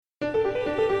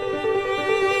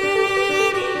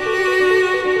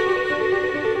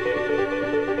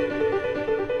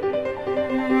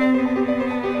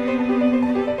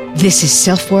This is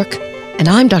SelfWork, and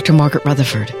I'm Dr. Margaret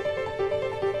Rutherford.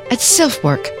 At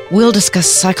SelfWork, we'll discuss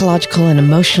psychological and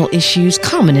emotional issues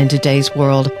common in today's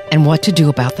world and what to do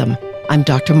about them. I'm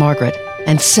Dr. Margaret,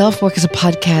 and SelfWork is a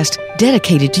podcast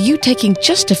dedicated to you taking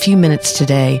just a few minutes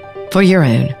today for your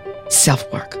own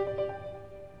self-work.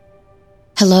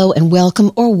 Hello and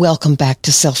welcome back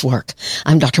to SelfWork.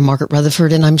 I'm Dr. Margaret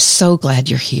Rutherford, and I'm so glad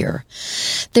you're here.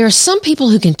 There are some people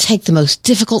who can take the most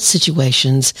difficult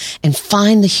situations and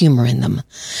find the humor in them.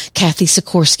 Cathy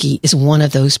Sikorski is one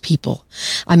of those people.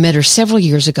 I met her several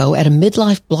years ago at a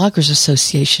Midlife Bloggers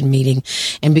Association meeting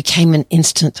and became an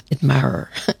instant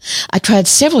admirer. I tried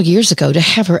several years ago to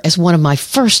have her as one of my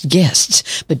first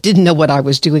guests, but didn't know what I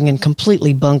was doing and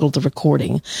completely bungled the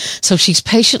recording. So she's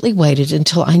patiently waited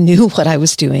until I knew what I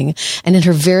was doing, and in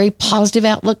her very positive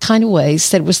outlook kind of way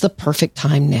said it was the perfect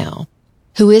time now.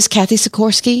 Who is Cathy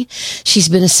Sikorski? She's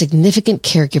been a significant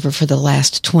caregiver for the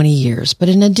last 20 years, but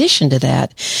in addition to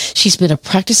that, she's been a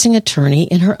practicing attorney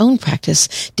in her own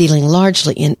practice, dealing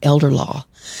largely in elder law,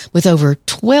 with over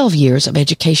 12 years of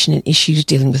education in issues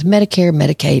dealing with Medicare,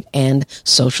 Medicaid, and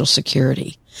Social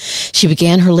Security. She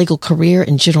began her legal career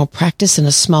in general practice in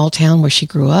a small town where she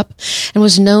grew up and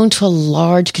was known to a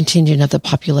large contingent of the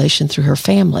population through her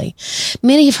family.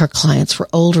 Many of her clients were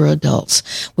older adults,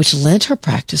 which lent her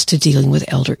practice to dealing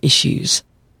with elder issues.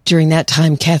 During that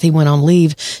time, Cathy went on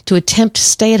leave to attempt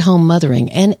stay-at-home mothering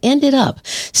and ended up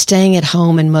staying at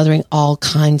home and mothering all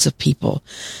kinds of people.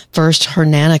 First, her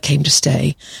Nana came to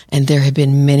stay, and there have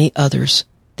been many others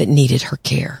that needed her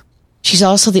care. She's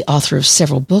also the author of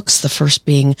several books, the first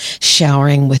being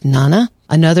Showering with Nana,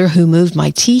 another Who Moved My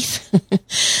Teeth.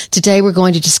 Today we're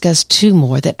going to discuss two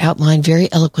more that outline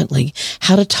very eloquently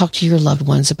how to talk to your loved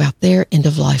ones about their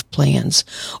end-of-life plans,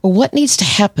 or what needs to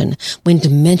happen when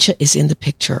dementia is in the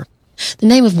picture. The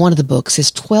name of one of the books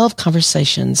is 12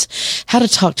 Conversations, How to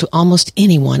Talk to Almost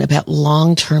Anyone About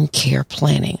Long-Term Care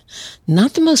Planning.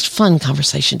 Not the most fun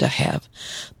conversation to have,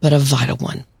 but a vital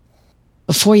one.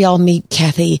 Before y'all meet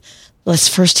Cathy, let's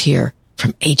first hear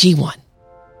from AG1.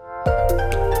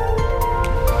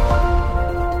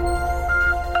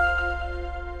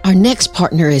 Our next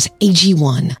partner is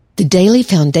AG1, the daily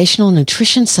foundational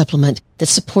nutrition supplement that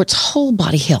supports whole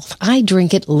body health. I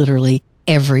drink it literally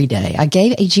every day. I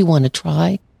gave AG1 a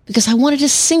try because I wanted a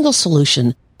single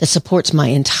solution that supports my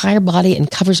entire body and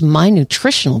covers my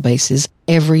nutritional bases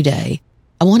every day.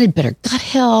 I wanted better gut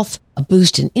health, a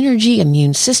boost in energy,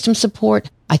 immune system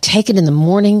support. I take it in the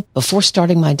morning before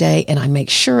starting my day, and I make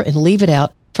sure and leave it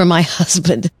out for my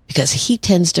husband because he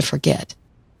tends to forget.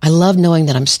 I love knowing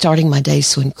that I'm starting my day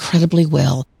so incredibly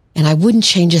well, and I wouldn't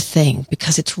change a thing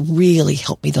because it's really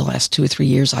helped me the last 2 or 3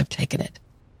 years I've taken it.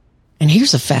 And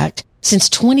here's a fact. Since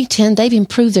 2010, they've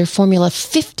improved their formula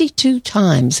 52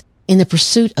 times in the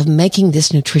pursuit of making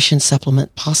this nutrition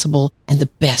supplement possible and the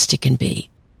best it can be.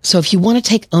 So if you want to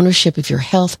take ownership of your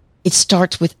health, it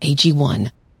starts with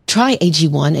AG1. Try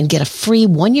AG1 and get a free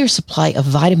 1-year supply of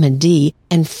vitamin D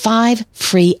and 5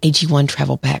 free AG1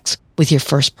 travel packs with your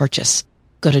first purchase.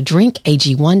 Go to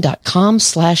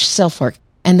drinkag1.com/selfwork,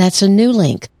 and that's a new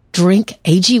link,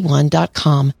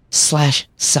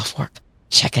 drinkag1.com/selfwork.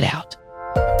 Check it out.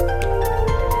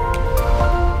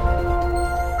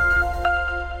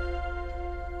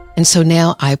 And so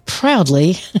now I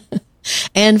proudly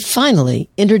and finally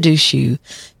introduce you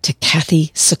to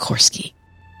Cathy Sikorski.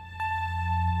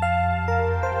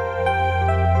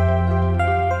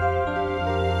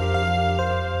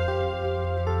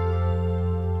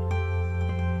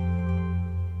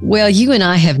 Well, you and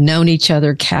I have known each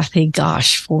other, Cathy,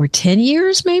 for 10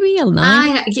 years, maybe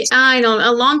 9. I know,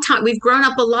 a long time. We've grown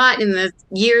up a lot in the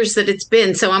years that it's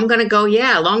been. So I'm going to go,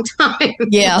 a long time.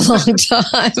 Yeah, a long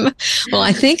time. Well,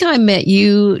 I think I met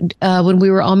you when we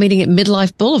were all meeting at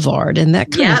Midlife Boulevard and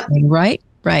that kind of thing, right?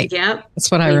 Right. Yep. That's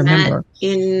what I remember.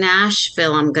 In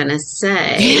Nashville, I'm going to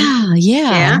say.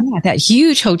 Yeah. That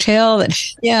huge hotel.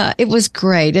 It was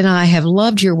great. And I have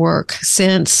loved your work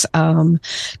since,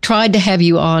 tried to have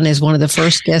you on as one of the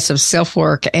first guests of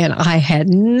SelfWork. And I had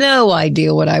no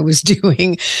idea what I was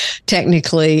doing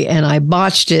technically. And I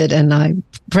botched it. And I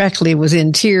practically was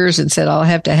in tears and said, I'll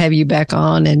have to have you back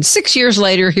on. And 6 years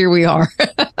later, here we are.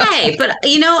 Hey, but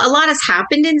a lot has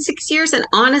happened in 6 years. And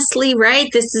honestly,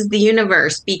 right, this is the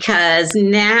universe, because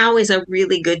now is a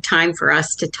really good time for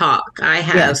us to talk. I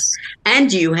have,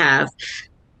 and you have,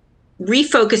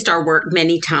 refocused our work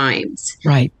many times.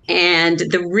 Right. And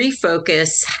the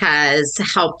refocus has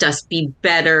helped us be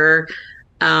better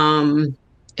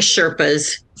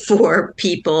Sherpas for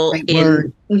people Great in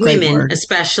word. women,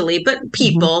 especially, but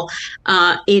people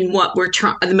in what we're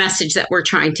trying, the message that we're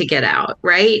trying to get out.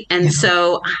 Right. And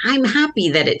so I'm happy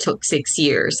that it took 6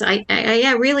 years.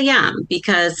 I really am,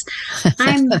 because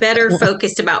I'm better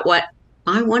focused about what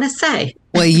I want to say.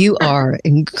 Well, you are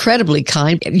incredibly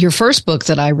kind. Your first book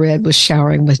that I read was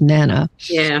Showering with Nana.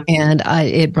 Yeah. And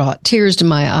it brought tears to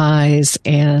my eyes,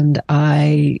 and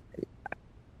I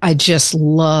just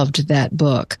loved that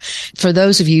book. For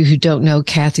those of you who don't know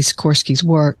Cathy Sikorski's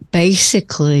work,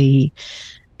 basically,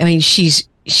 I mean, she's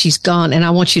gone, and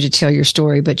I want you to tell your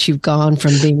story, but you've gone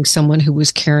from being someone who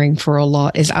was caring for a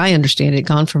lot, as I understand it,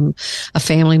 gone from a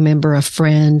family member, a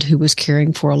friend who was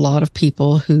caring for a lot of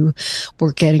people who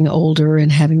were getting older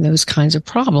and having those kinds of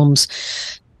problems,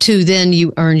 to then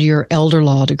you earned your elder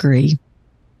law degree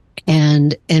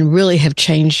and really have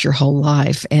changed your whole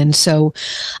life. And so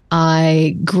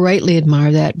I greatly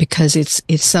admire that, because it's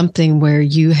something where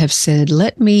you have said,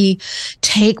 let me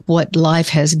take what life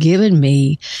has given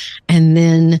me and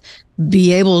then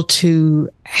be able to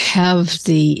have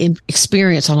the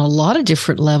experience on a lot of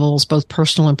different levels, both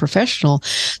personal and professional,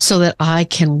 so that I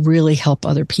can really help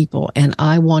other people. And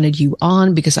I wanted you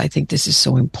on because I think this is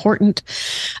so important,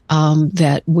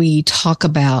 that we talk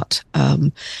about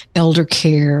elder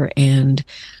care and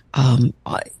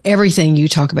everything you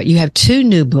talk about. You have 2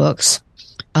 new books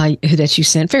that you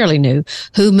sent, fairly new,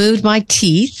 Who Moved My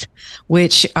Teeth,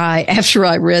 which after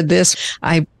I read this,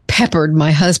 I peppered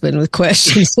my husband with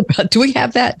questions about, do we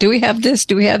have that? Do we have this?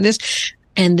 Do we have this?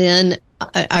 And then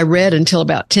I read until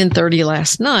about 10:30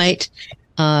 last night,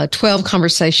 12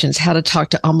 Conversations, How to Talk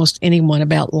to Almost Anyone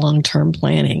About Long-Term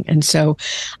Planning. And so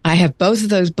I have both of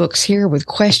those books here with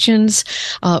questions.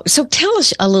 So tell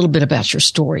us a little bit about your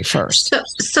story first.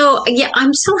 So yeah,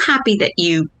 I'm so happy that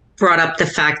you brought up the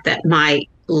fact that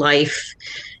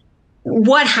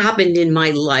what happened in my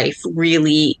life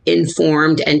really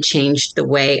informed and changed the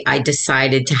way I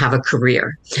decided to have a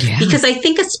career. Yeah. Because I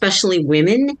think especially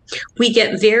women, we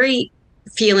get very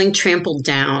feeling trampled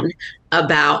down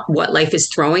about what life is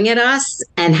throwing at us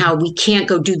and how we can't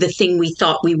go do the thing we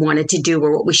thought we wanted to do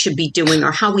or what we should be doing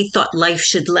or how we thought life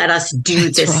should let us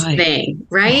do thing,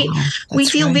 right? Wow, we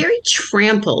feel very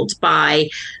trampled by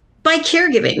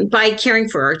caregiving, by caring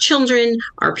for our children,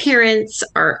 our parents,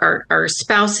 our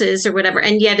spouses or whatever.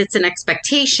 And yet it's an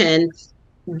expectation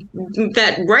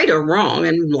that, right or wrong,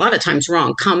 and a lot of times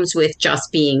wrong, comes with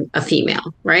just being a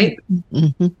female, right?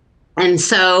 Mm-hmm. And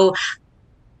so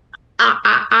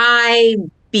I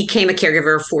became a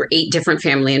caregiver for 8 different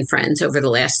family and friends over the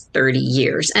last 30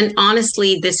 years. And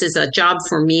honestly, this is a job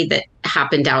for me that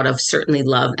happened out of certainly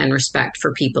love and respect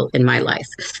for people in my life.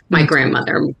 My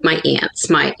grandmother, my aunts,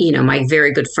 my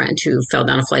very good friend who fell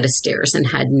down a flight of stairs and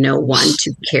had no one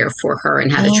to care for her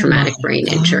and had a traumatic brain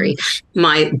injury.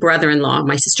 My brother-in-law,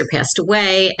 my sister, passed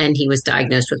away and he was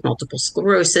diagnosed with multiple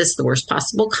sclerosis, the worst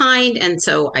possible kind. And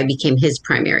so I became his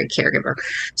primary caregiver.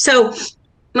 So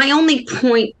my only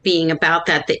point being about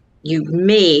that you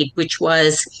made, which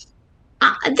was,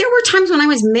 there were times when I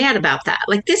was mad about that.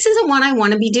 Like, this isn't what I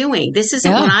want to be doing. This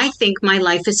isn't what I think my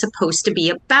life is supposed to be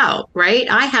about, right?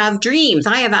 I have dreams.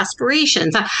 I have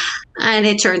aspirations. And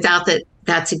it turns out that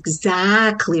that's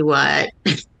exactly what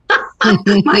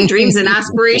my dreams and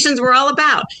aspirations were all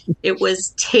about. It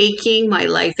was taking my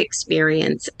life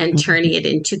experience and turning it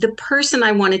into the person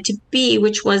I wanted to be,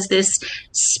 which was this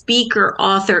speaker,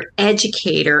 author,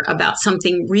 educator about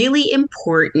something really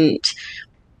important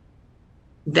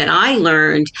that I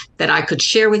learned that I could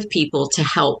share with people to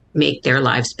help make their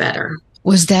lives better.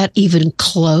 Was that even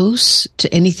close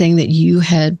to anything that you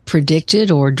had predicted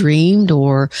or dreamed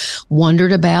or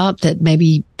wondered about, that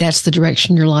maybe that's the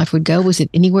direction your life would go? Was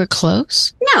it anywhere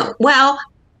close? No. Well,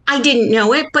 I didn't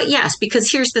know it, but yes,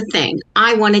 because here's the thing.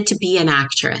 I wanted to be an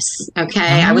actress.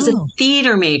 Okay. I was a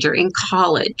theater major in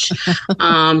college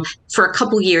for a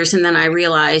couple years. And then I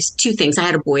realized 2 things. I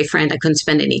had a boyfriend. I couldn't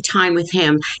spend any time with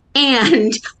him.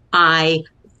 And I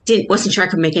wasn't sure I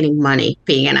could make any money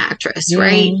being an actress,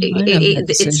 right?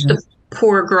 It's the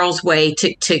poor girl's way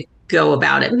to go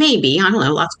about it. Maybe, I don't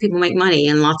know, lots of people make money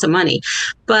and lots of money.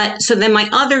 But so then my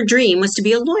other dream was to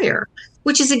be a lawyer,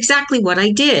 which is exactly what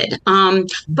I did.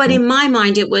 But in my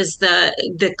mind, it was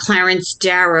the Clarence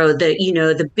Darrow,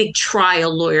 the big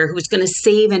trial lawyer who was going to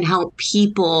save and help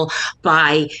people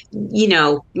by,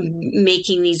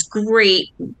 making these great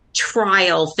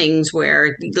trial things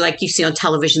where, like you see on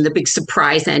television, the big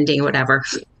surprise ending or whatever,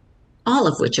 all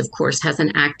of which, of course, has an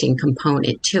acting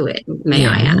component to it, may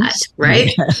I add,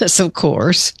 right? Yes, of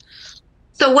course.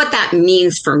 So what that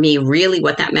means for me, really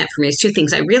what that meant for me is two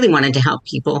things. I really wanted to help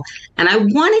people, and I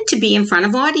wanted to be in front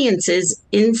of audiences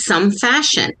in some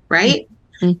fashion, right?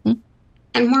 Mm-hmm.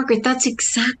 And Margaret, that's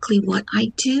exactly what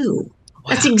I do. Wow.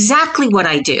 That's exactly what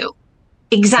I do.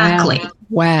 Exactly.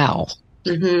 Wow.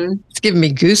 Mm-hmm. It's giving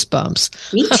me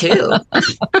goosebumps. Me too.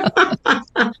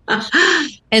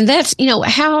 And that's,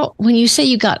 how, when you say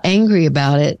you got angry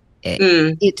about it,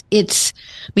 it's,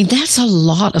 I mean, that's a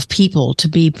lot of people to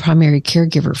be primary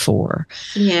caregiver for.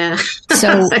 Yeah.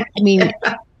 So, I mean,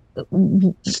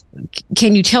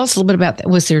 can you tell us a little bit about that?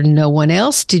 Was there no one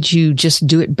else? Did you just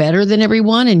do it better than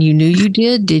everyone and you knew you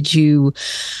did?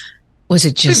 Was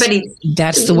it just,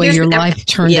 that's the way your life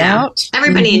turned out?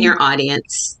 Everybody in your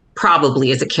audience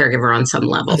probably is a caregiver on some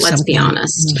level. Let's be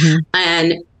honest. Mm-hmm.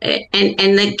 And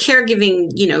the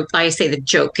caregiving, I say the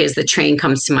joke is the train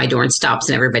comes to my door and stops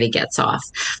and everybody gets off.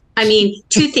 I mean,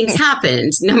 two things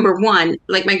happened. Number one,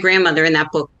 like my grandmother in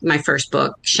that book, my first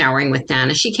book, Showering with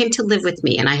Nana, she came to live with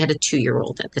me and I had a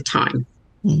 2-year-old at the time.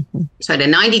 Mm-hmm. So I had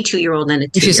a 92-year-old and a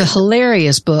 2-year-old. Which is a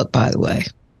hilarious book, by the way.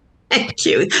 Thank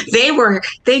you.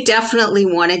 They definitely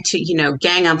wanted to,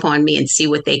 gang up on me and see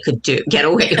what they could get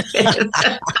away with.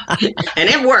 And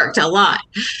it worked a lot.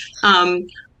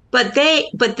 But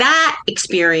that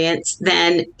experience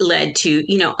then led to,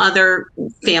 other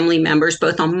family members,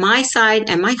 both on my side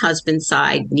and my husband's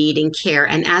side, needing care.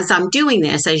 And as I'm doing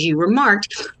this, as you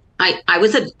remarked, I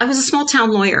was a small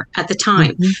town lawyer at the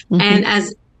time. Mm-hmm, mm-hmm. And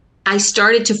as I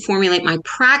started to formulate my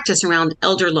practice around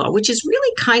elder law, which is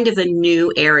really kind of a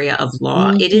new area of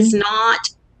law. Mm-hmm.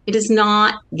 It is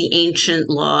not the ancient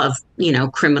law of,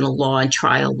 criminal law and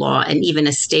trial law and even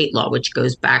estate law, which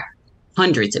goes back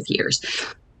hundreds of years.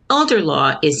 Elder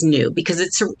law is new because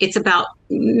it's about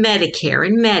Medicare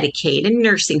and Medicaid and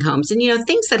nursing homes and,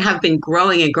 things that have been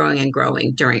growing and growing and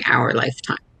growing during our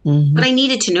lifetime. Mm-hmm. But I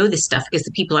needed to know this stuff because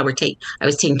the people I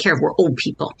was taking care of were old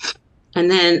people. And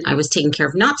then I was taking care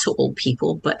of not so old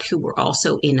people, but who were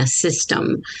also in a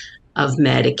system of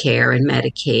Medicare and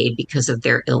Medicaid because of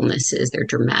their illnesses, their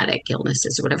dramatic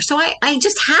illnesses or whatever. So I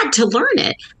just had to learn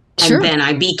it. Sure. And then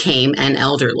I became an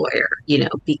elder lawyer,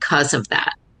 because of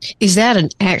that. Is that an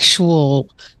actual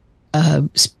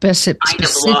specific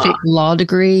law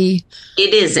degree?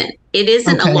 It isn't. It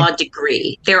isn't a law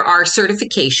degree. There are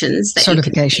certifications that you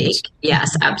can take.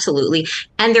 Yes, absolutely.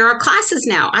 And there are classes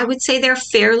now. I would say they're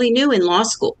fairly new in law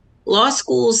school. Law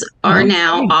schools are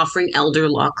now offering elder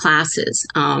law classes.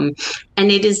 And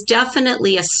it is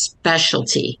definitely a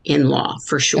specialty in law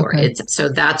for sure. Okay. So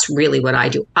that's really what I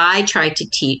do. I try to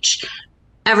teach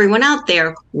everyone out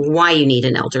there why you need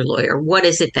an elder lawyer. What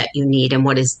is it that you need and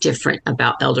what is different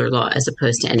about elder law as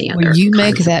opposed to any other? You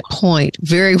make that point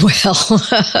very well.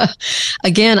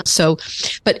 Again,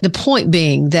 but the point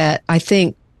being that I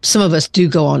think some of us do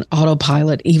go on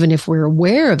autopilot, even if we're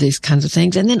aware of these kinds of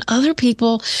things. And then other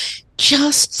people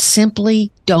just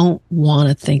simply don't want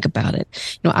to think about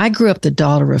it. I grew up the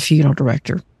daughter of a funeral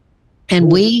director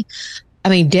and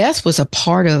death was a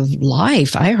part of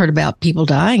life. I heard about people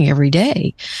dying every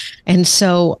day. And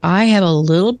so I have a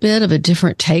little bit of a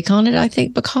different take on it, I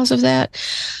think, because of that.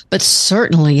 But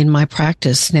certainly in my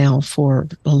practice now for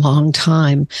a long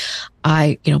time,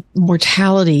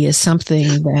 mortality is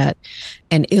something that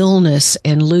an illness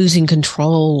and losing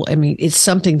control. It's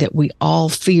something that we all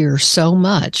fear so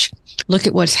much. Look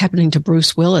at what's happening to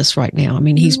Bruce Willis right now.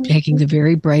 He's taking the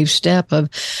very brave step of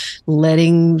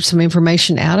letting some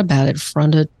information out about it,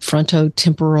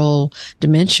 frontotemporal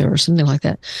dementia or something like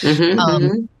that.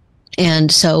 Mm-hmm,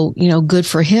 And so, good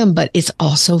for him, but it's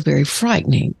also very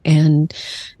frightening. And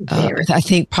I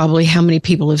think probably how many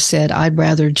people have said, I'd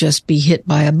rather just be hit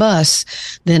by a bus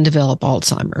than develop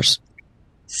Alzheimer's.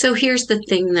 So here's the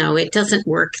thing, though. It doesn't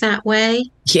work that way.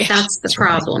 Yeah, that's the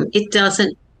problem. Right. It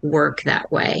doesn't work that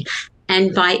way.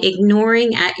 And by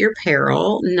ignoring at your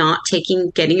peril,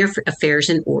 getting your affairs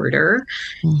in order,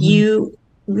 you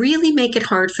really make it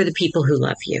hard for the people who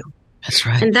love you. That's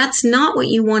right. And that's not what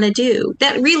you want to do.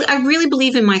 I really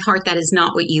believe in my heart that is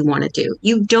not what you want to do.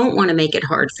 You don't want to make it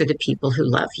hard for the people who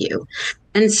love you.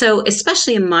 And so,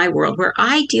 especially in my world where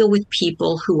I deal with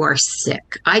people who are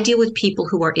sick, I deal with people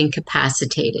who are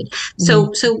incapacitated.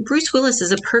 So Bruce Willis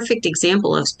is a perfect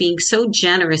example of being so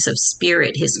generous of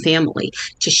spirit, his family,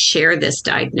 to share this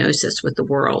diagnosis with the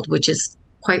world, which is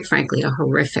quite frankly a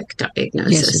horrific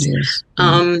diagnosis. Yes,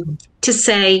 it is. To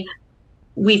say,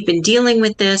 we've been dealing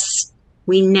with this,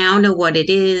 we now know what it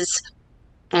is,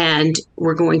 and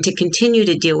we're going to continue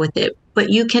to deal with it.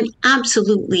 But you can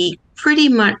absolutely pretty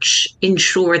much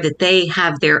ensure that they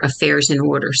have their affairs in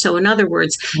order. So in other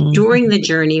words, during the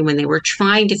journey, when they were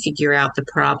trying to figure out the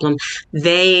problem,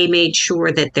 they made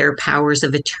sure that their powers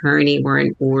of attorney were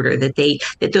in order, that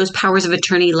those powers of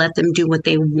attorney let them do what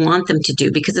they want them to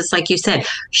do. Because it's like you said,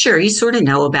 sure, you sort of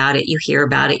know about it, you hear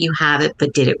about it, you have it,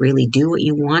 but did it really do what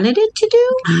you wanted it to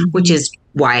do? Which is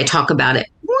why I talk about it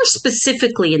more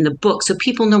specifically in the book, so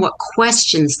people know what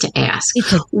questions to ask.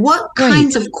 What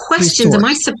kinds of questions am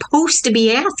I supposed to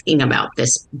be asking about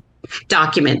this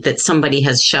document that somebody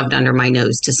has shoved under my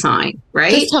nose to sign,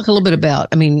 right? Let's talk a little bit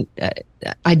about,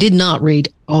 I did not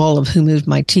read all of Who Moved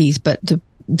My Teeth, but the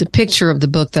picture of the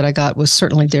book that I got was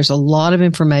certainly, there's a lot of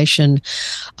information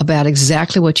about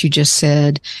exactly what you just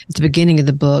said at the beginning of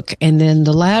the book. And then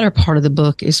the latter part of the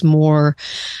book is more,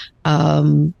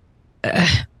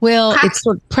 it's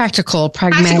sort of practical,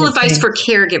 pragmatic. Practical advice for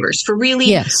caregivers, for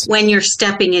really when you're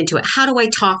stepping into it. How do I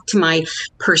talk to my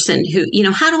person who,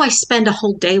 how do I spend a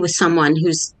whole day with someone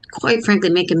who's quite frankly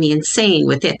making me insane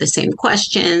with the same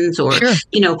questions, or,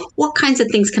 what kinds of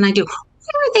things can I do?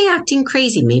 Why are they acting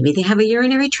crazy? Maybe they have a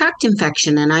urinary tract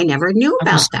infection and I never knew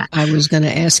about that. I was going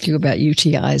to ask you about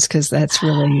UTIs because that's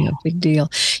really a big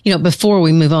deal. Before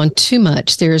we move on too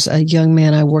much, there's a young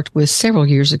man I worked with several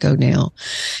years ago now.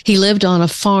 He lived on a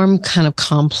farm kind of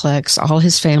complex. All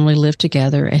his family lived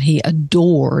together, and he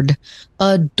adored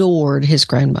his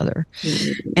grandmother.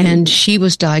 And she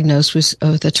was diagnosed with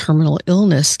a terminal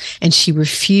illness, and she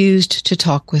refused to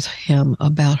talk with him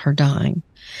about her dying.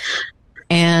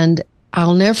 And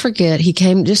I'll never forget,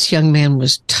 this young man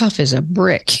was tough as a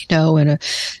brick, and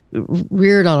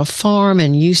reared on a farm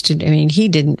and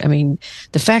the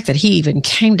fact that he even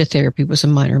came to therapy was a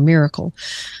minor miracle.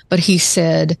 But he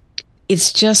said,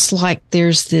 it's just like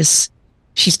there's this,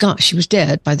 she's gone. She was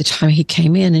dead by the time he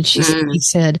came in. And he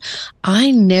said,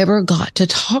 I never got to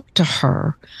talk to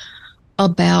her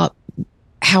about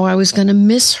how I was going to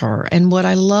miss her and what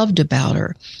I loved about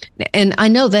her. And I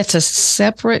know that's a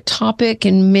separate topic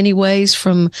in many ways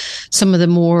from some of the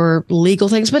more legal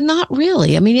things, but not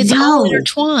really. It's all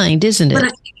intertwined, isn't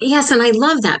it? Yes, and I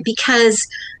love that, because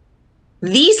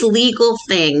these legal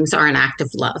things are an act of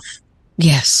love.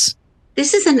 Yes.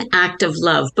 This is an act of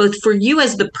love, both for you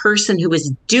as the person who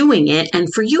is doing it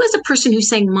and for you as a person who's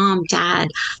saying, Mom, Dad,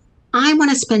 I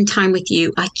want to spend time with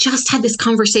you. I just had this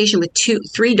conversation with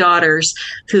 3 daughters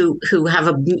who have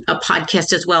a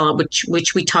podcast as well,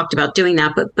 which we talked about doing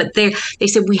that. But they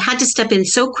said we had to step in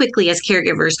so quickly as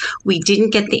caregivers. We didn't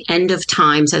get the end of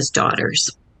times as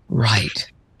daughters. Right.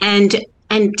 And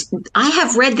I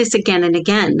have read this again and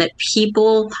again, that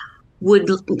people would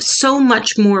so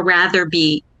much more rather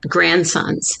be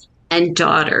grandsons and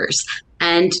daughters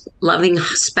and loving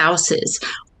spouses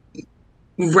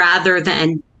rather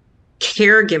than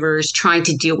caregivers trying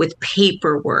to deal with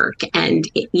paperwork and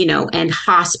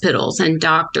hospitals and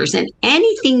doctors and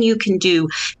anything you can do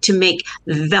to make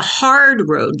the hard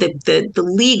road, the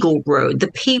legal road,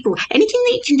 the paper, anything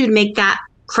that you can do to make that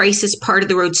crisis part of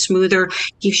the road smoother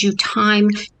gives you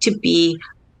time to be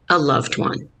a loved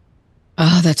one.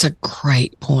 Oh, that's a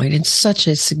great point, and such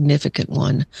a significant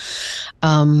one.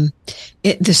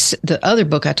 The other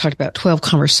book I talked about, 12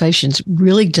 Conversations,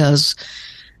 really does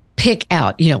pick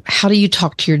out, how do you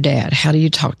talk to your dad? How do you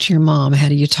talk to your mom? How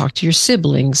do you talk to your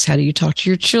siblings? How do you talk to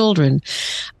your children?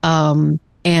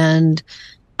 And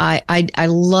I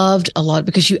loved a lot,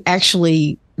 because you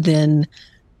actually then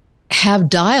have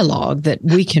dialogue that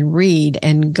we can read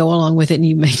and go along with it. And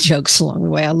you make jokes along the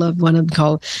way. I love one of them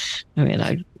called,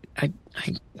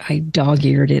 I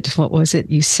dog-eared it. What was it?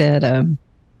 You said, let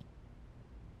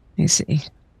me see.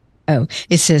 Oh,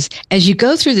 it says, as you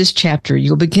go through this chapter,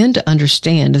 you'll begin to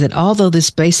understand that although this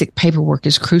basic paperwork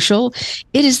is crucial,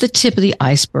 it is the tip of the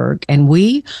iceberg, and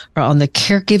we are on the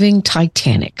caregiving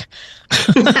Titanic.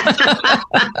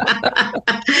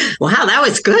 Wow, that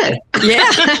was good. Yeah,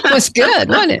 that was good,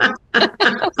 wasn't it?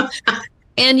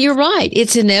 And you're right.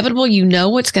 It's inevitable. You know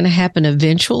what's going to happen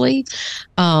eventually.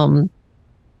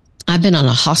 I've been on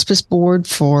a hospice board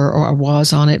or I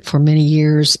was on it for many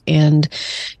years, and,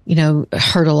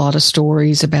 heard a lot of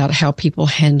stories about how people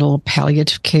handle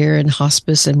palliative care and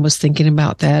hospice, and was thinking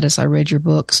about that as I read your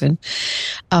books. And,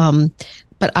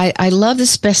 but I love the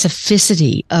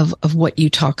specificity of what you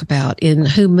talk about in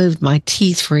Who Moved My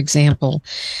Teeth, for example.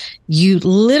 You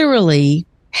literally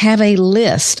have a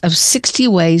list of 60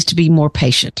 ways to be more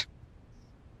patient.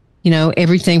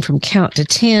 Everything from count to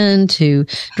 10 to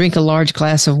drink a large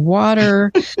glass of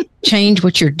water, change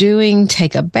what you're doing,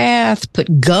 take a bath,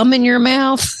 put gum in your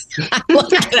mouth. I love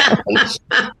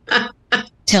that.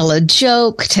 Tell a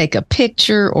joke, take a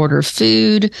picture, order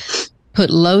food, put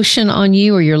lotion on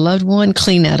you or your loved one,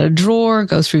 clean out a drawer,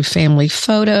 go through family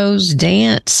photos,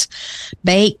 dance,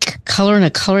 bake, color in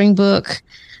a coloring book,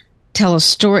 tell a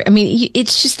story. I mean,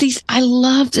 it's just I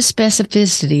love the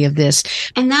specificity of this.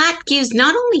 And that gives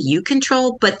not only you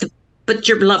control, but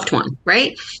your loved one,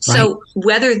 right? So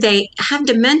whether they have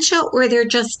dementia or they're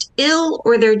just ill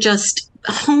or they're just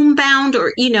homebound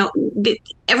or,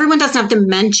 everyone doesn't have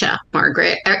dementia,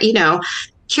 Margaret,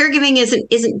 caregiving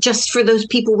isn't just for those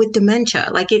people with dementia.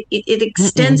 Like it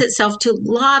extends itself to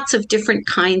lots of different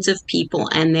kinds of people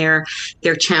and their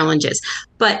challenges.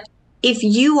 But if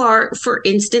you are, for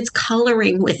instance,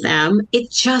 coloring with them, it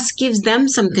just gives them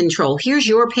some control. Here's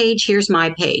your page. Here's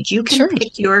my page. You can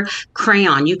pick your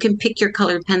crayon. You can pick your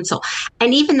colored pencil.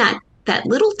 And even that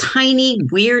little tiny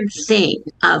weird thing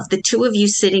of the two of you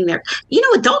sitting there,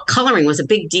 adult coloring was a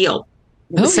big deal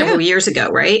several years ago,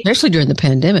 right? Especially during the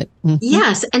pandemic. Mm-hmm.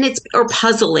 Yes. And or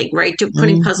puzzling, right?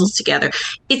 Putting puzzles together.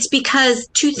 It's because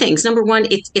two things. Number one,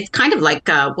 it's kind of like,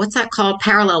 what's that called?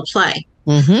 Parallel play.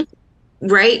 Mm-hmm.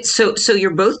 Right. So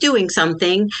you're both doing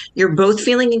something, you're both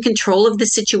feeling in control of the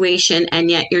situation,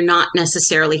 and yet you're not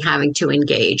necessarily having to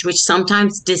engage, which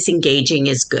sometimes disengaging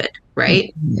is good.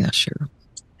 Right. Yeah, sure.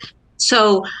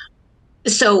 So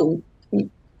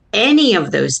any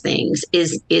of those things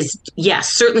is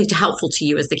yes, certainly helpful to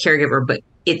you as the caregiver, but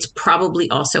it's probably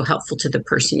also helpful to the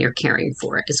person you're caring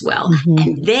for as well. Mm-hmm.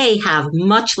 And they have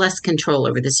much less control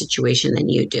over the situation than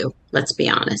you do. Let's be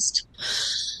honest.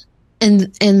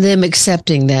 And them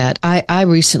accepting that. I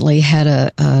recently had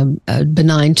a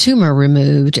benign tumor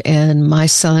removed, and my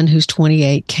son, who's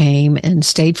 28, came and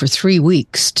stayed for 3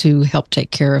 weeks to help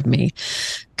take care of me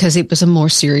because it was a more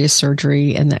serious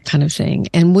surgery and that kind of thing.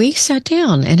 And we sat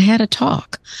down and had a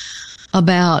talk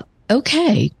about,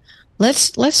 okay,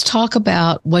 let's talk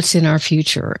about what's in our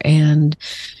future. And,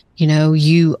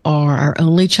 you are our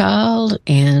only child,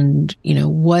 and,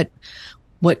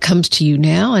 what comes to you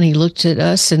now? And he looked at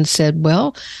us and said,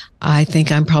 well, I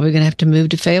think I'm probably going to have to move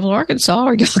to Fayetteville, Arkansas,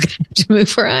 or y'all going to have to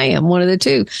move where I am, one of the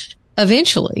two,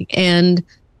 eventually. And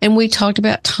we talked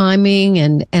about timing,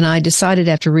 and I decided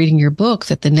after reading your book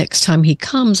that the next time he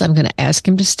comes, I'm going to ask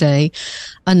him to stay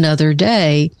another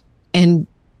day and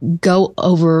go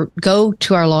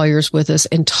to our lawyers with us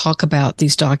and talk about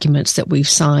these documents that we've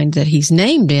signed that he's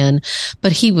named in,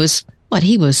 but he was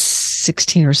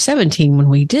 16 or 17 when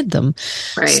we did them.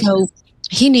 Right. So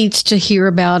he needs to hear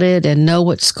about it and know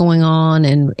what's going on.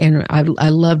 And I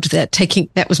loved that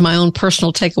that was my own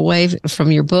personal takeaway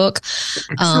from your book.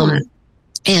 Excellent.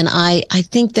 And I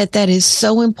think that is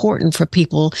so important for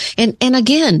people. And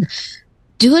again,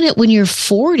 doing it when you're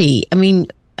 40, I mean,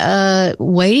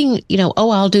 waiting,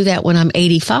 I'll do that when I'm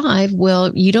 85.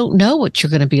 Well, you don't know what you're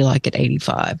going to be like at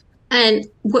 85. And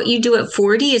what you do at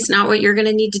 40 is not what you're going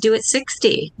to need to do at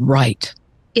 60. Right.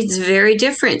 It's very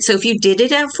different. So if you did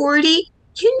it at 40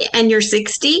 and you're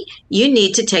 60, you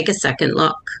need to take a second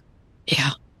look.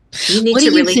 Yeah. You need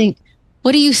to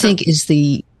what do you think is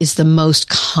the most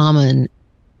common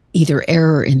either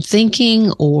error in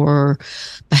thinking or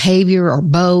behavior or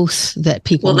both that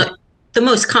people... Well, the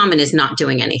most common is not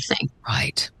doing anything.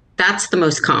 Right. That's the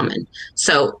most common.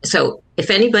 So if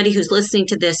anybody who's listening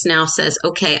to this now says,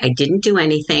 okay, I didn't do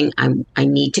anything, I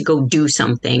need to go do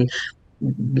something,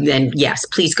 then yes,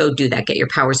 please go do that. Get your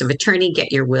powers of attorney,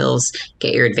 get your wills,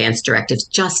 get your advance directives,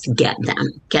 just get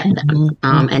them,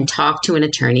 and talk to an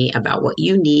attorney about what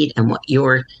you need and what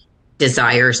your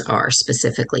desires are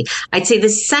specifically. I'd say the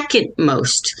second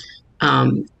most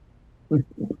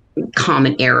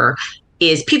common error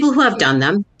is people who have done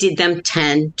them, did them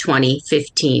 10, 20,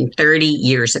 15, 30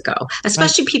 years ago,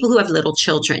 especially people who have little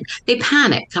children. They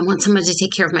panic. I want someone to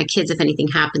take care of my kids if anything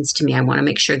happens to me. I want to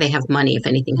make sure they have money if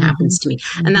anything happens to me.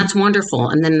 And that's wonderful.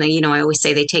 And then, I always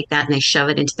say they take that and they shove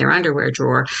it into their underwear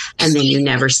drawer, and then you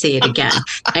never see it again.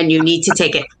 And you need to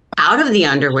take it out of the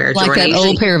underwear drawer. Like that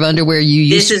old pair of underwear you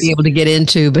used to be able to get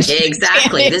into. But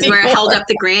exactly. This is where I held up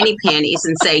the granny panties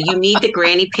and say, you need the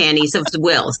granny panties of the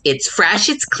wills. It's fresh,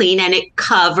 it's clean, and it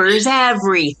covers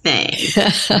everything.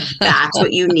 That's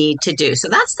what you need to do. So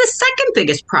that's the second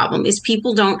biggest problem is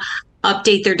people don't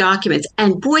update their documents.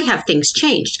 And boy, have things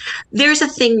changed. There's a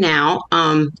thing now,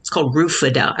 it's called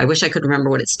RUFIDA. I wish I could remember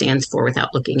what it stands for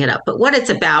without looking it up. But what it's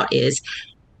about is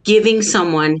giving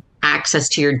someone access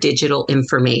to your digital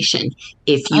information.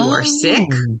 If you are sick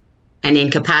and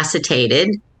incapacitated,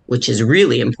 which is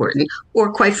really important,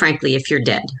 or quite frankly, if you're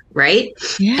dead, right?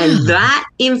 Yeah. And that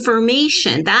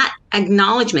information, that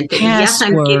acknowledgement that yes,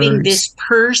 I'm giving this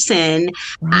person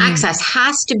access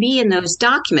has to be in those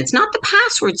documents, not the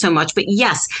password so much, but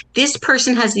yes, this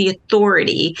person has the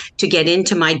authority to get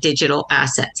into my digital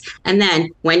assets. And then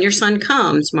when your son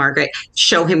comes, Margaret,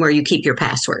 show him where you keep your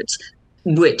passwords,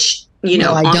 which, you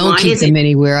know, I don't keep them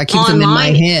anywhere. I keep them in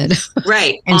my head.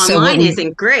 Right. And online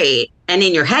isn't great. And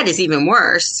in your head is even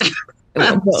worse.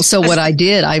 So what I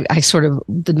did, I sort of,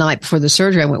 the night before the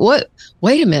surgery, I went,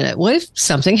 wait a minute, what if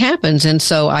something happens? And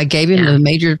so I gave him the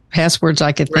major passwords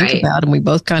I could think about, and we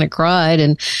both kind of cried.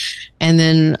 And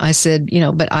then I said, you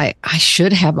know, but I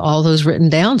should have all those written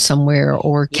down somewhere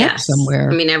or kept somewhere.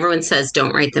 I mean, everyone says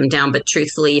don't write them down, but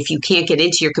truthfully, if you can't get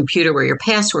into your computer where your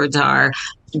passwords are,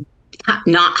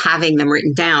 not having them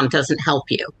written down doesn't help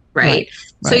you. Right.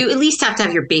 So you at least have to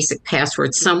have your basic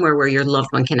password somewhere where your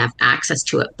loved one can have access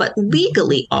to it, but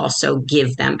legally also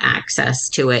give them access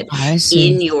to it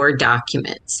in your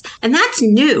documents. And that's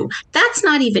new. That's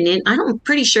not even in, I'm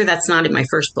pretty sure that's not in my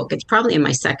first book. It's probably in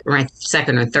my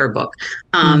second or third book.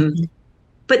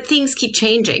 But things keep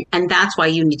changing. And that's why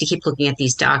you need to keep looking at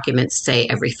these documents, say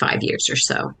every 5 years or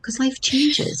so, because life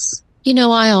changes. You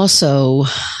know, I also,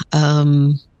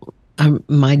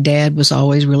 my dad was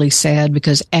always really sad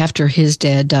because after his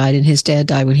dad died, and his dad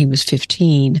died when he was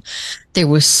 15, there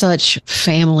was such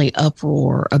family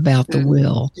uproar about the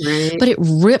will, but it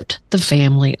ripped the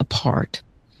family apart.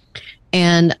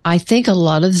 And I think a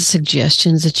lot of the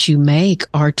suggestions that you make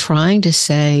are trying to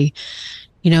say,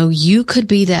 you know, you could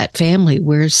be that family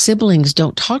where siblings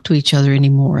don't talk to each other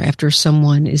anymore after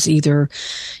someone is either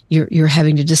you're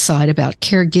having to decide about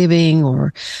caregiving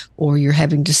or you're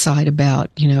having to decide about,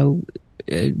 you know,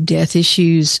 death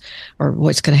issues or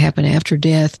what's going to happen after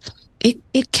death.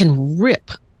 It can rip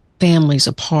families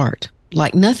apart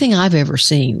like nothing I've ever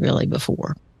seen really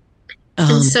before.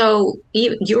 And so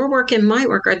your work and my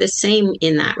work are the same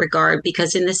in that regard,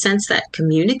 because in the sense that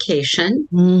communication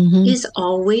is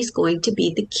always going to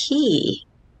be the key,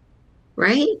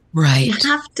 right? Right.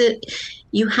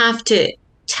 You have to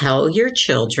tell your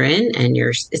children, and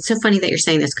it's so funny that you're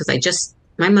saying this, because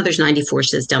my mother's 94.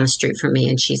 She lives down the street from me,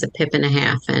 and she's a pip and a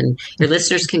half. And your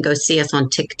listeners can go see us on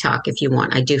TikTok if you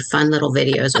want. I do fun little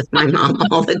videos with my mom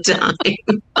all the time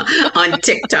on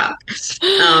TikTok.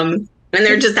 And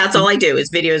that's all I do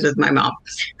is videos with my mom,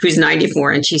 who's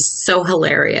 94, and she's so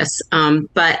hilarious.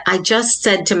 But I just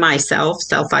said to myself,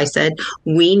 I said,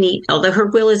 although her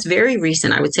will is very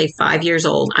recent, I would say 5 years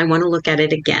old, I want to look at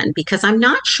it again, because I'm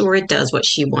not sure it does what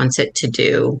she wants it to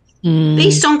do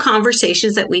based on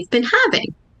conversations that we've been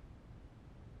having.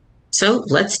 So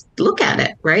let's look at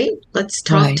it, right? Let's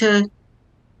talk to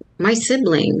my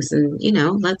siblings, and, you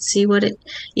know, let's see you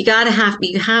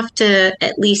have to,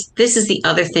 at least, this is the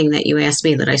other thing that you asked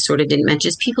me that I sort of didn't mention,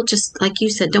 is people just, like you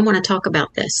said, don't want to talk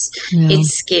about this. Yeah.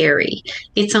 It's scary.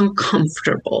 It's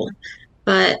uncomfortable,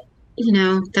 but, you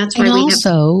know, that's why my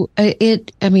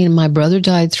brother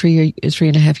died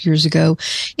 3.5 years ago.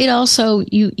 It also,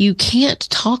 you can't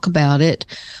talk about it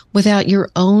without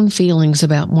your own feelings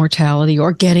about mortality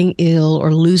or getting ill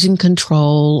or losing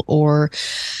control or,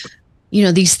 you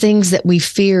know, these things that we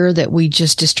fear that we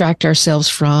just distract ourselves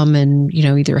from, and, you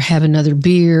know, either have another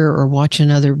beer or watch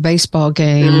another baseball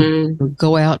game or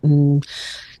go out and,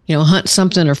 you know, hunt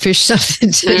something or fish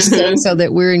something so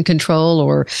that we're in control,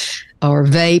 or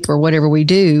vape or whatever we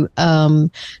do,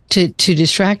 to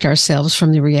distract ourselves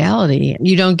from the reality.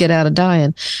 You don't get out of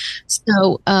dying.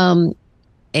 So,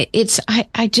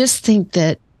 I just think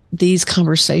that these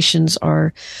conversations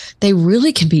they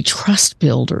really can be trust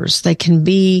builders. They can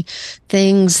be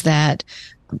things that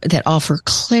offer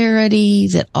clarity,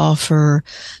 that offer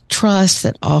trust,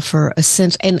 that offer a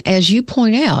sense, and as you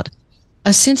point out,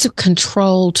 a sense of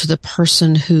control to the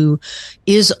person who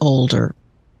is older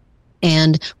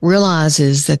and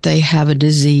realizes that they have a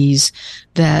disease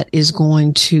that is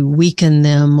going to weaken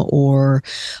them or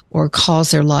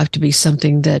cause their life to be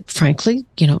something that, frankly,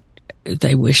 you know,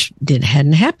 they wish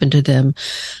hadn't happened to them,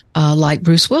 like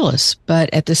Bruce Willis.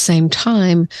 But at the same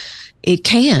time, it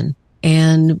can,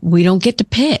 and we don't get to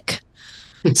pick.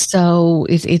 So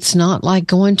it's not like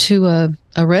going to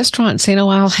a restaurant and saying, "Oh,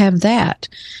 I'll have that."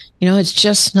 You know, it's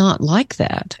just not like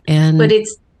that. But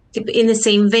it's in the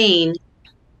same vein.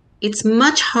 It's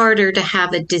much harder to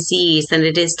have a disease than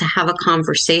it is to have a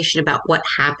conversation about what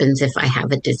happens if I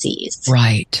have a disease.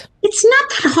 Right. It's not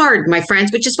that hard, my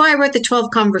friends, which is why I wrote the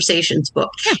 12 Conversations book.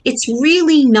 Yeah. It's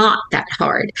really not that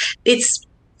hard. It's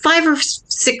 5 or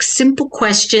 6 simple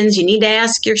questions you need to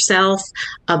ask yourself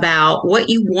about what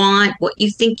you want, what you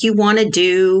think you want to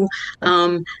do,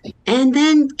 and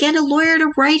then get a lawyer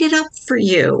to write it up for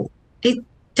you.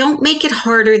 Don't make it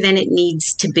harder than it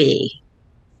needs to be.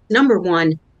 Number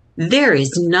one, there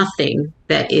is nothing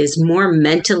that is more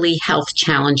mentally health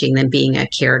challenging than being a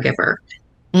caregiver.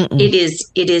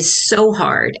 It is so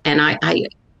hard. And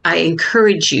I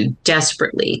encourage you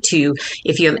desperately to,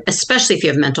 especially if you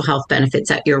have mental health benefits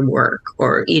at your work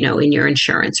or, in your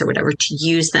insurance or whatever, to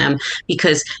use them,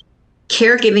 because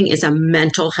caregiving is a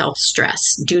mental health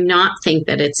stress. Do not think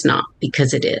that it's not,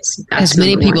 because it is. As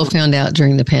many people found out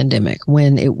during the pandemic,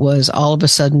 when it was all of a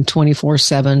sudden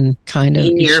 24/7 kind of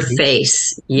in your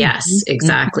face. Yes,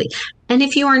 exactly. And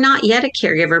if you are not yet a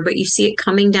caregiver, but you see it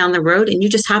coming down the road and you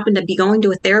just happen to be going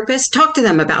to a therapist, talk to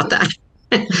them about that.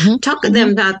 Talk to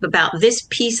them about this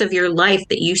piece of your life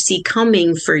that you see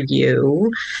coming for you.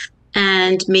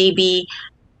 And maybe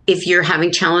if you're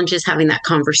having challenges having that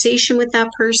conversation with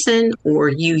that person, or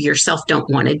you yourself don't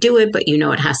want to do it, but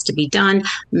it has to be done,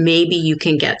 maybe you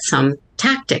can get some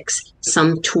tactics,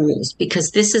 some tools,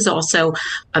 because this is also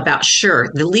about, sure,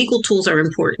 the legal tools are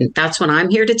important. That's what I'm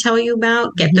here to tell you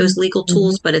about. Get those legal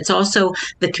tools, but it's also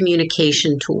the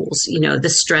communication tools, the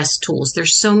stress tools.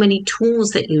 There's so many tools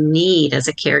that you need as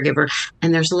a caregiver,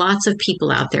 and there's lots of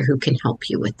people out there who can help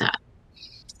you with that.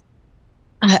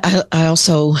 I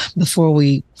also, before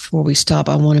we stop,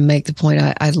 I want to make the point.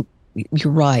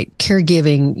 You're right.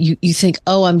 Caregiving, you think,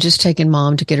 oh, I'm just taking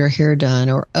mom to get her hair done,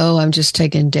 or, oh, I'm just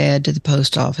taking dad to the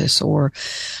post office, or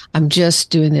I'm just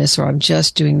doing this, or I'm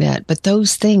just doing that. But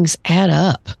those things add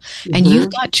up, and you've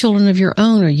got children of your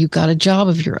own, or you've got a job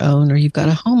of your own, or you've got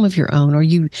a home of your own, or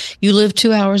you live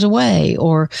 2 hours away,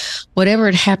 or whatever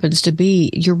it happens to be.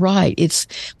 You're right.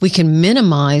 We can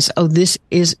minimize, oh, this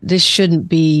shouldn't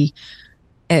be,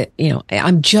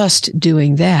 I'm just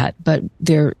doing that. But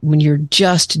when you're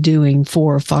just doing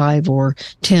 4 or 5 or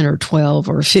 10 or 12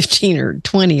 or 15 or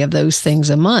 20 of those things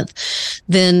a month,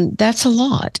 then that's a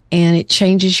lot, and it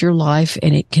changes your life,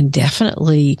 and it can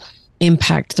definitely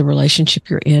impact the relationship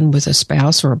you're in with a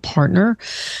spouse or a partner.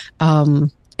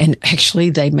 And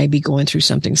actually, they may be going through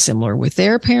something similar with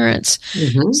their parents.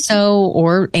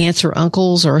 Or aunts or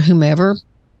uncles or whomever,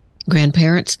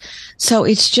 grandparents. So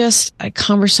it's just a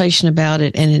conversation about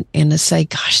it, and to say,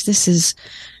 gosh, this is,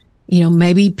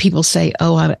 maybe people say,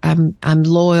 oh, I'm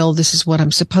loyal. This is what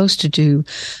I'm supposed to do.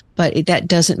 But that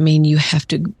doesn't mean you have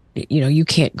to, you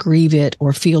can't grieve it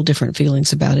or feel different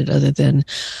feelings about it, other than,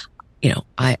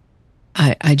 I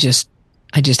just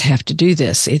have to do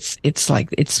this. It's like,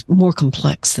 it's more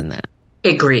complex than that.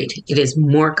 Agreed. It is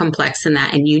more complex than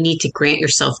that. And you need to grant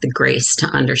yourself the grace to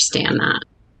understand that.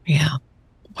 Yeah.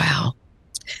 Wow.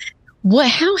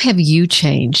 How have you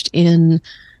changed in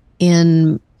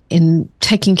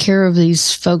taking care of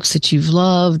these folks that you've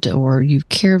loved or you've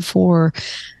cared for,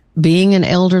 being an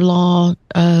elder law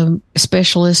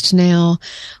specialist now?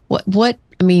 How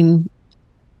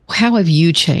have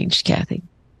you changed, Cathy?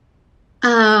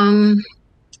 Being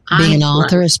an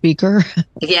author, a speaker?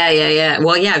 Yeah.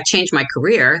 Well, yeah, I've changed my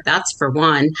career. That's for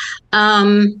one.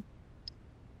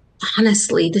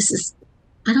 Honestly,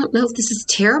 I don't know if this is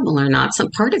terrible or not.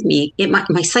 Some part of me,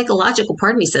 my psychological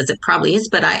part of me says it probably is,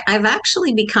 but I've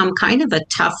actually become kind of a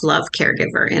tough love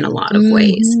caregiver in a lot of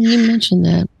ways. You mentioned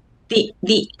that.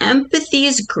 The empathy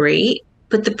is great,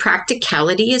 but the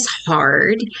practicality is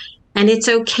hard. And it's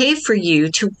okay for you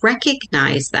to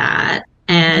recognize that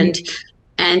and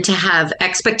to have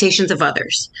expectations of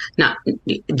others, not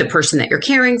the person that you're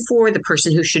caring for, the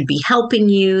person who should be helping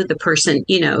you, the person,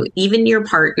 even your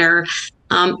partner.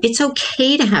 It's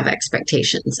okay to have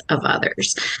expectations of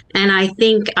others. And I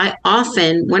think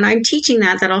when I'm teaching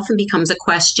that often becomes a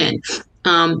question.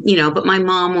 But my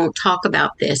mom won't talk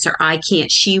about this, or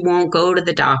she won't go to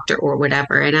the doctor or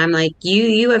whatever. And I'm like,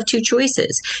 you have 2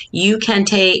 choices. You can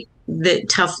take the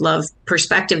tough love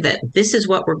perspective that this is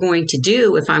what we're going to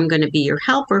do if I'm going to be your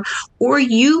helper, or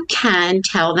you can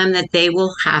tell them that they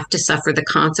will have to suffer the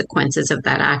consequences of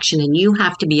that action, and you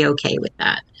have to be okay with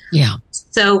that. Yeah.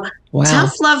 So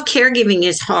tough love caregiving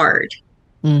is hard,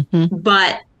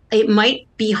 but it might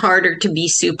be harder to be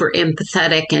super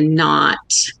empathetic and not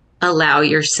allow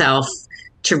yourself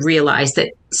to realize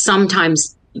that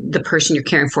sometimes the person you're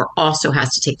caring for also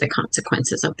has to take the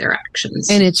consequences of their actions.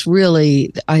 And it's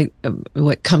really,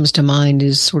 what comes to mind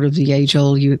is sort of the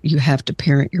age-old, you have to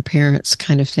parent your parents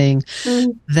kind of thing.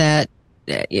 That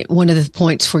one of the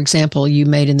points, for example, you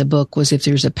made in the book was, if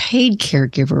there's a paid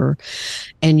caregiver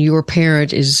and your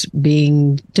parent is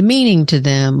being demeaning to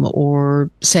them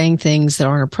or saying things that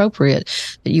aren't appropriate,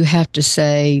 that you have to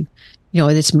say,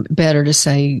 it's better to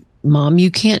say, Mom, you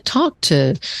can't talk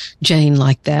to Jane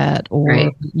like that, or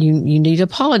right. you need to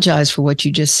apologize for what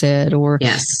you just said, or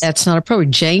yes. That's not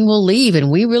appropriate. Jane will leave, and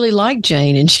we really like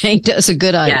Jane, and Jane does a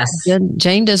good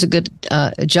Jane does a good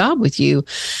job with you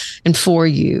and for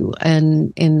you,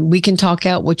 and we can talk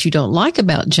out what you don't like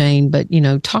about Jane, but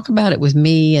talk about it with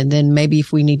me, and then maybe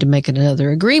if we need to make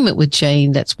another agreement with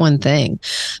Jane, that's one thing,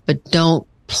 but don't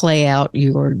play out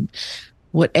your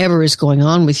whatever is going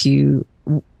on with you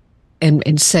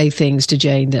and say things to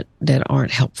Jane that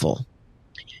aren't helpful.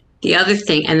 The other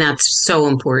thing, and that's so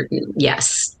important,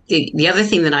 yes. The other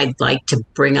thing that I'd like to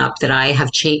bring up that I have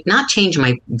not changed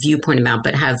my viewpoint about,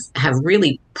 but have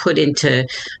really put into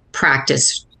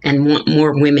practice and want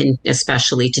more women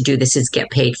especially to do this, is get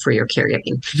paid for your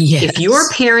caregiving. Yes. If your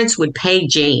parents would pay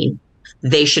Jane,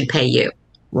 they should pay you.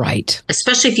 Right.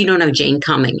 Especially if you don't have Jane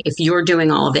coming, if you're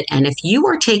doing all of it. And if you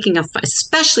are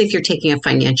especially if you're taking a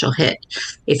financial hit,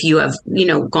 if you have,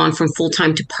 gone from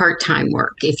full-time to part-time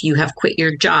work, if you have quit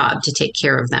your job to take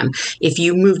care of them, if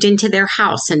you moved into their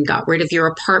house and got rid of your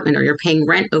apartment, or you're paying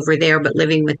rent over there but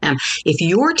living with them, if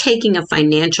you're taking a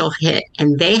financial hit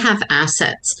and they have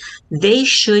assets, they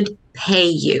should pay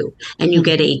you. And you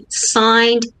get a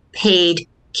signed, paid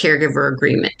caregiver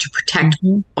agreement to protect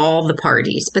all the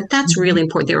parties. But that's really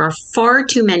important. There are far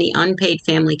too many unpaid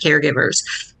family caregivers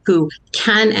who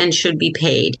can and should be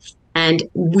paid. And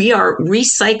we are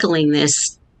recycling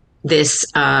this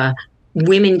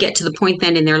women get to the point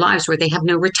then in their lives where they have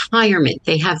no retirement,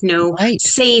 they have no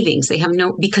savings, they have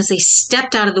because they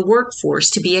stepped out of the workforce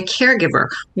to be a caregiver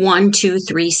 1, 2,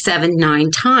 3, 7,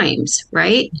 9 times,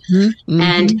 right?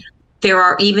 And there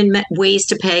are even ways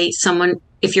to pay someone.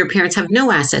 If your parents have no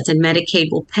assets and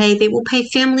Medicaid they will pay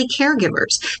family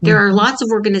caregivers. There are lots of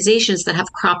organizations that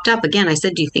have cropped up. Again, I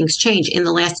said, do things change in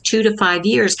the last 2 to 5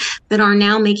 years that are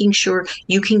now making sure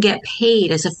you can get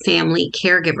paid as a family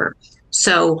caregiver.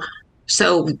 So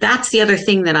that's the other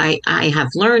thing that I have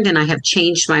learned and I have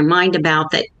changed my mind about,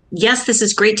 that yes, this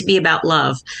is great to be about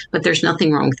love, but there's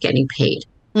nothing wrong with getting paid.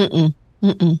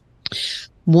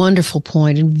 Wonderful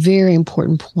point, and very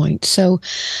important point. So,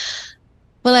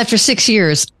 well, after 6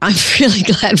 years, I'm really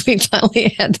glad we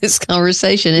finally had this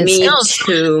conversation. It sounds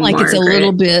too, like Margaret. It's a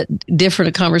little bit different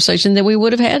a conversation than we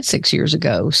would have had 6 years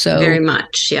ago. So very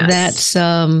much, yes.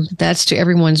 That's to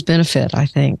everyone's benefit, I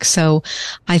think. So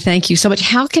I thank you so much.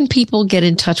 How can people get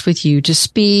in touch with you to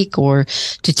speak or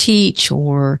to teach,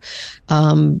 or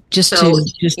just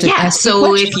to ask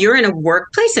So if you're in a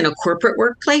workplace, in a corporate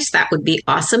workplace, that would be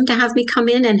awesome to have me come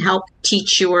in and help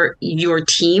teach your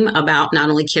team about not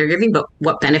only caregiving, but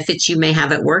what benefits you may have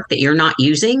at work that you're not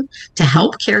using to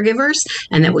help caregivers,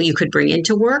 and that what you could bring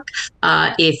into work.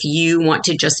 If you want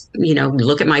to just,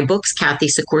 look at my books, Cathy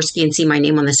Sikorski, and see my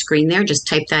name on the screen there, just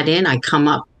type that in. I come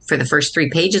up for the first 3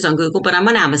 pages on Google, but I'm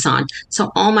on Amazon. So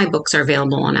all my books are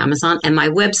available on Amazon. And my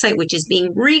website, which is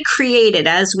being recreated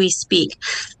as we speak,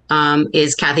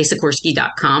 is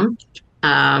CathySikorski.com.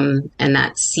 And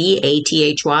that's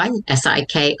CathySikorski,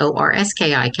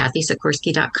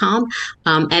 CathySikorski.com.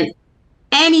 And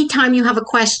anytime you have a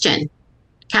question,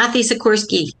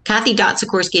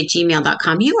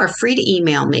 Cathy.Sikorski@gmail.com, you are free to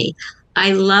email me.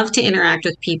 I love to interact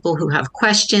with people who have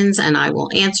questions, and I will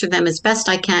answer them as best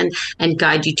I can and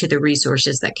guide you to the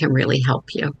resources that can really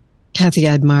help you. Cathy,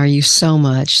 I admire you so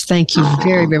much. Thank you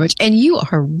very, very much. And you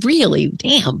are really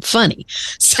damn funny.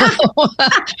 So,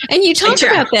 and you talked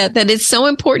about that it's so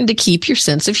important to keep your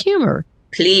sense of humor.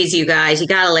 Please, you guys, you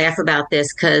got to laugh about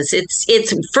this, because it's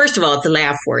first of all, it's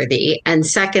laugh worthy. And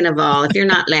second of all, if you're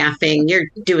not laughing, you're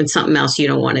doing something else you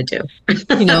don't want to do.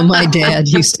 My dad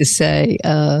used to say,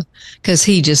 because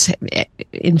he just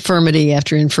infirmity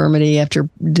after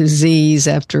disease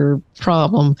after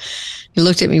problem. He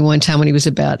looked at me one time when he was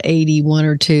about 81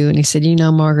 or 2, and he said,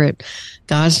 Margaret,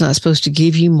 God's not supposed to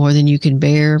give you more than you can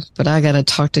bear, but I got to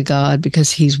talk to God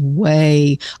because he's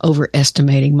way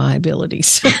overestimating my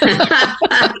abilities.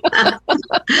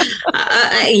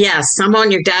 Yes, I'm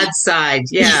on your dad's side.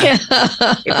 Yeah.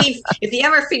 If he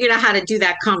ever figured out how to do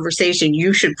that conversation,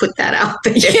 you should put that out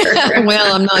there. Yeah,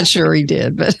 well, I'm not sure he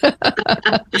did, but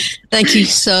thank you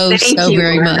so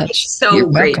very much. So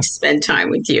You're great welcome. To spend time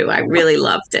with you. I really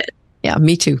loved it. Yeah,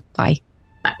 me too. Bye.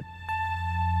 Bye.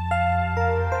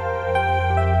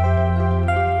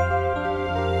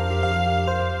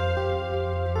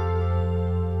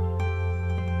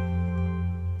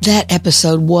 That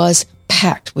episode was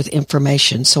packed with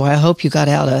information. So I hope you got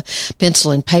out a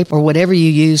pencil and paper or whatever you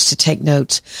use to take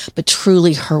notes. But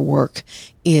truly, her work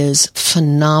is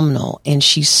phenomenal, and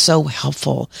she's so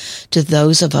helpful to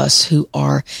those of us who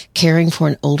are caring for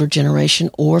an older generation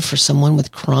or for someone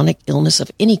with chronic illness of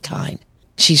any kind.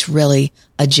 She's really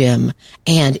a gem.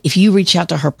 And if you reach out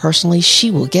to her personally,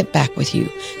 she will get back with you.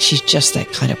 She's just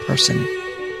that kind of person.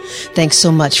 Thanks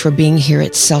so much for being here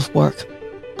at SelfWork.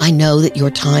 I know that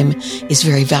your time is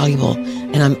very valuable,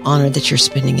 and I'm honored that you're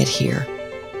spending it here.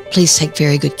 Please take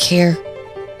very good care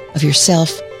of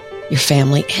yourself, your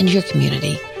family, and your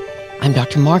community. I'm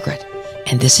Dr. Margaret,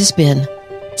 and this has been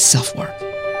SelfWork.